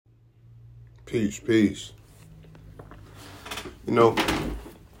Peace. You know,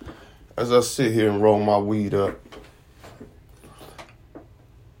 as I sit here and roll my weed up,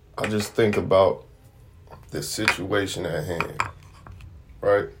 I just think about the situation at hand,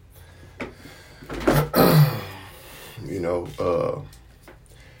 right?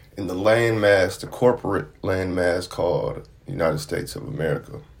 In the landmass, the corporate landmass called United States of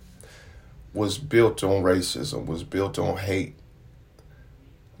America was built on racism, was built on hate,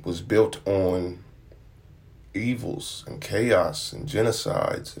 was built on evils and chaos and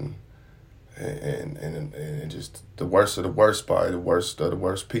genocides and just the worst of the worst by the worst of the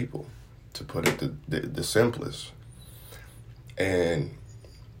worst people, to put it the simplest. And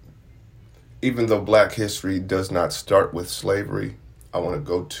even though Black history does not start with slavery, I want to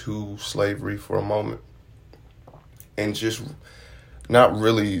go to slavery for a moment and just not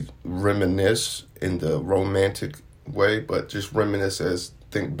really reminisce in the romantic way, but just reminisce as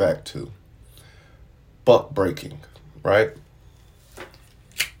think back to buck breaking, right?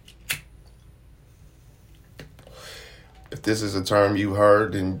 If this is a term you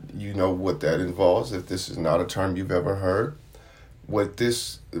heard, then you know what that involves. If this is not a term you've ever heard, what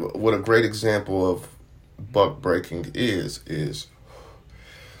a great example of buck breaking is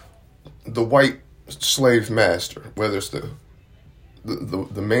the white slave master, whether it's the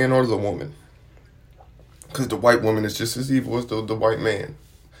man or the woman, because the white woman is just as evil as the white man,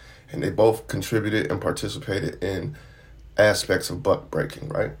 and they both contributed and participated in aspects of buck breaking,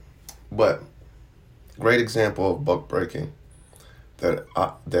 right? But great example of buck breaking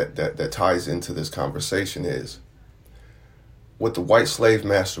that ties into this conversation is what the white slave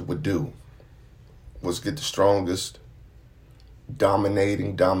master would do was get the strongest,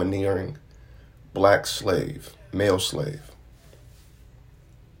 domineering Black slave, male slave,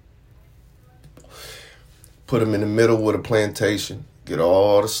 put him in the middle with a plantation, get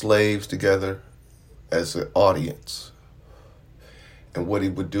all the slaves together as an audience. And what he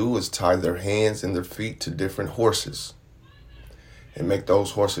would do is tie their hands and their feet to different horses and make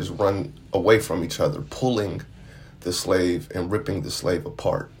those horses run away from each other, pulling the slave and ripping the slave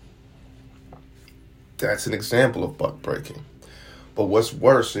apart. That's an example of buck breaking. But what's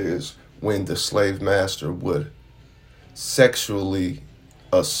worse is when the slave master would sexually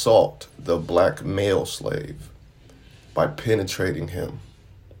assault the Black male slave by penetrating him,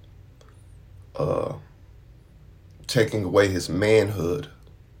 taking away his manhood,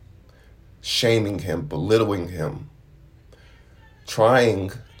 shaming him, belittling him,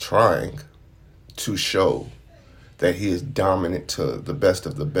 trying to show that he is dominant to the best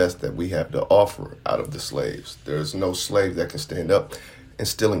of the best that we have to offer out of the slaves. There's no slave that can stand up,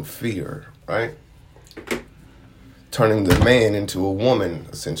 instilling fear, right? Turning the man into a woman,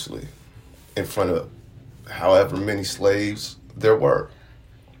 essentially, in front of however many slaves there were.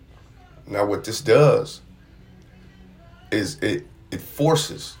 Now, what this does is it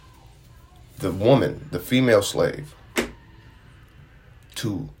forces the woman, the female slave,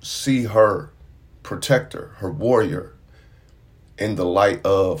 to see her protector, her warrior, in the light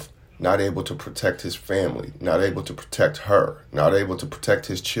of not able to protect his family, not able to protect her, not able to protect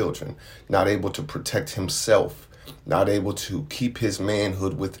his children, not able to protect himself, not able to keep his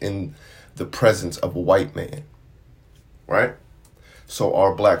manhood within the presence of a white man, right? So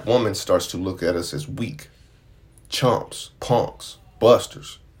our Black woman starts to look at us as weak, chumps, punks,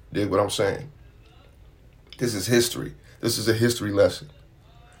 busters. Dig what I'm saying? This is history. This is a history lesson.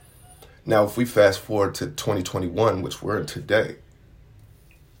 Now, if we fast forward to 2021, which we're in today,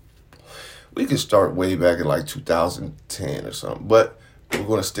 we can start way back in like 2010 or something, but we're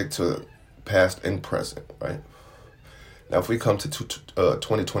going to stick to past and present, right? Now, if we come to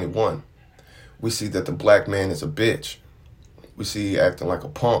 2021, we see that the Black man is a bitch. We see he acting like a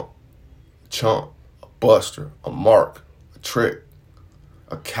punk, a chump, a buster, a mark, a trick,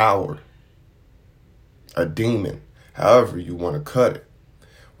 a coward, a demon, however you want to cut it.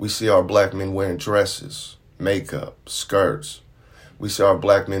 We see our Black men wearing dresses, makeup, skirts. We see our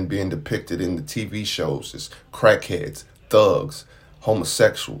Black men being depicted in the TV shows as crackheads, thugs,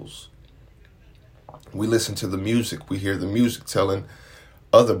 homosexuals. We listen to the music. We hear the music telling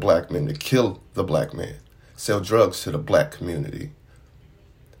other Black men to kill the Black man, sell drugs to the Black community.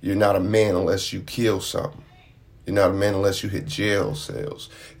 You're not a man unless you kill something. You're not a man unless you hit jail cells.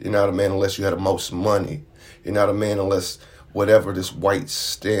 You're not a man unless you had the most money. You're not a man unless whatever this white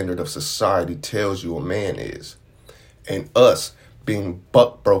standard of society tells you a man is. And us being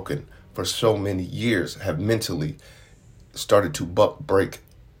buck broken for so many years have mentally started to buck break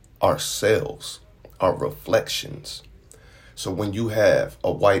ourselves, our reflections. So when you have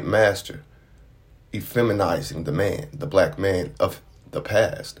a white master effeminizing the man, the Black man, of the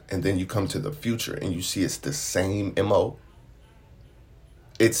past, and then you come to the future and you see it's the same MO.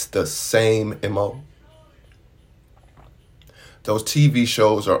 It's the same MO. Those TV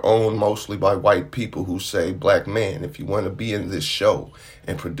shows are owned mostly by white people who say, black man, if you want to be in this show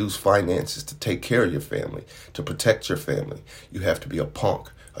and produce finances to take care of your family, to protect your family, you have to be a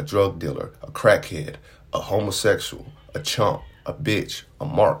punk, a drug dealer, a crackhead, a homosexual, a chump, a bitch, a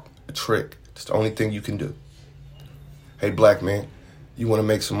mark, a trick. It's the only thing you can do. Hey, black man, you want to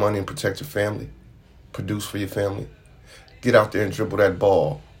make some money and protect your family, produce for your family? Get out there and dribble that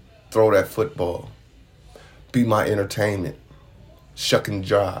ball, throw that football, be my entertainment. Shuck and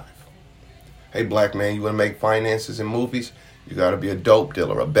jive. Hey, black man, you want to make finances in movies? You got to be a dope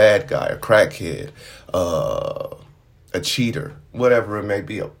dealer, a bad guy, a crackhead, a cheater, whatever it may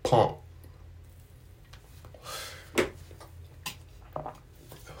be, a punk.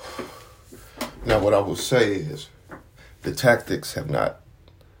 Now, what I will say is the tactics have not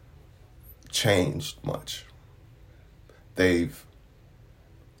changed much. They've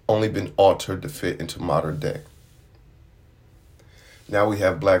only been altered to fit into modern day. Now we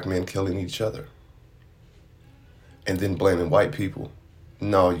have black men killing each other and then blaming white people.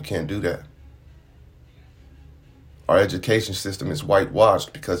 No, you can't do that. Our education system is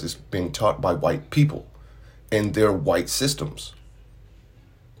whitewashed because it's being taught by white people and their white systems.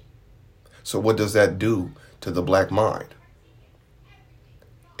 So what does that do to the black mind?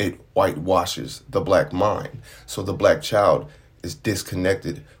 It whitewashes the black mind. So the black child is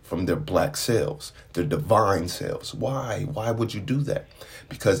disconnected from their black selves, their divine selves. Why? Why would you do that?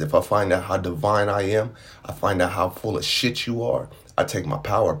 Because if I find out how divine I am, I find out how full of shit you are, I take my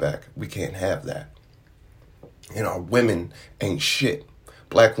power back. We can't have that. And our women ain't shit.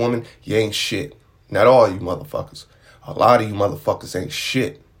 Black woman, you ain't shit. Not all you motherfuckers. A lot of you motherfuckers ain't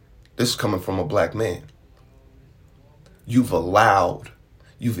shit. This is coming from a black man. You've allowed,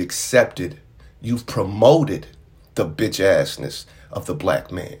 you've accepted, you've promoted the bitch assness of the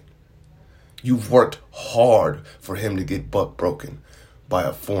black man. You've worked hard for him to get buck broken by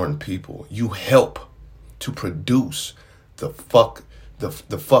a foreign people. You help to produce the fuck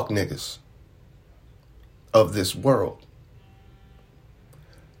niggas of this world.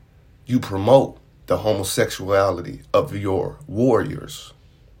 You promote the homosexuality of your warriors,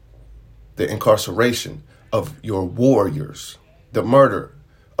 the incarceration of your warriors, the murder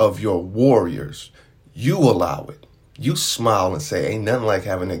of your warriors. You allow it. You smile and say, ain't nothing like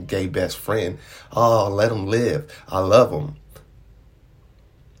having a gay best friend. Oh, let him live. I love him.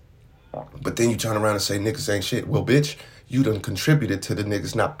 But then you turn around and say niggas ain't shit. Well, bitch, you done contributed to the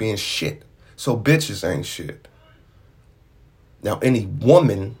niggas not being shit. So bitches ain't shit. Now, any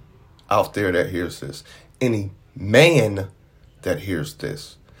woman out there that hears this, any man that hears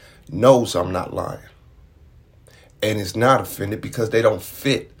this, knows I'm not lying. And is not offended because they don't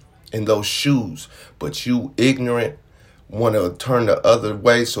fit in those shoes. But you ignorant, want to turn the other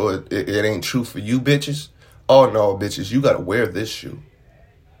way so it ain't true for you bitches. Oh no, bitches, you got to wear this shoe.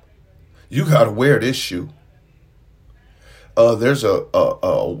 You got to wear this shoe. There's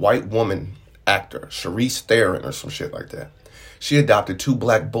a white woman actor, Charlize Theron or some shit like that. She adopted 2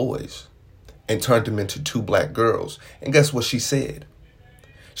 black boys and turned them into 2 black girls. And guess what she said?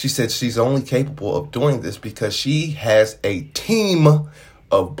 She said she's only capable of doing this because she has a team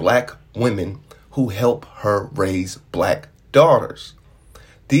of black women who help her raise black daughters.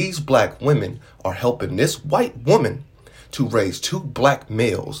 These black women are helping this white woman to raise 2 black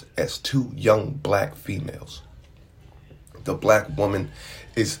males as 2 young black females. The black woman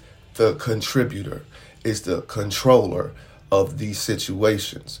is the contributor, is the controller of these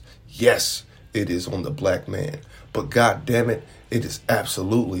situations. Yes, it is on the black man, but God damn it, it is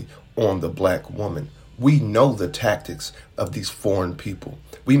absolutely on the black woman. We know the tactics of these foreign people.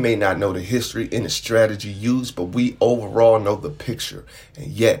 We may not know the history and the strategy used, but we overall know the picture. And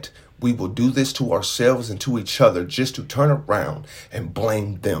yet, we will do this to ourselves and to each other just to turn around and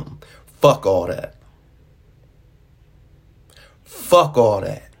blame them. Fuck all that. Fuck all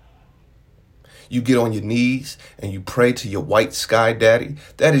that. You get on your knees and you pray to your white sky daddy.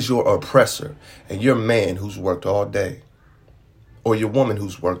 That is your oppressor and your man who's worked all day, or your woman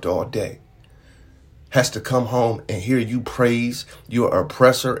who's worked all day, has to come home and hear you praise your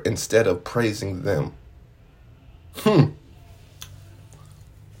oppressor instead of praising them.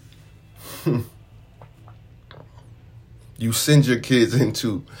 You send your kids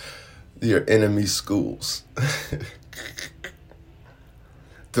into your enemy schools,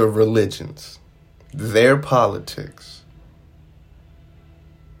 the religions, their politics,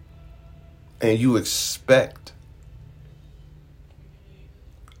 and you expect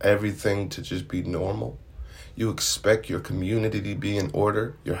everything to just be normal. You expect your community to be in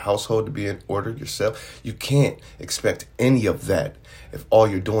order, your household to be in order, yourself. You can't expect any of that if all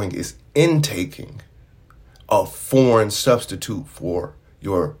you're doing is intaking a foreign substitute for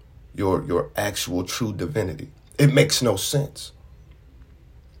your actual true divinity. It makes no sense.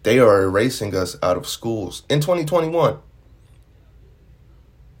 They are erasing us out of schools in 2021.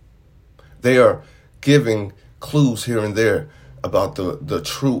 They are giving clues here and there about the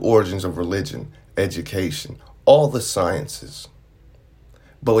true origins of religion, education, all the sciences.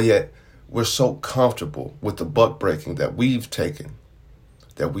 But yet, we're so comfortable with the buck breaking that we've taken,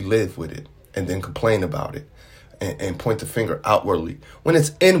 that we live with it and then complain about it and point the finger outwardly. When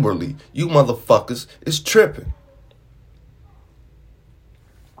it's inwardly, you motherfuckers is tripping.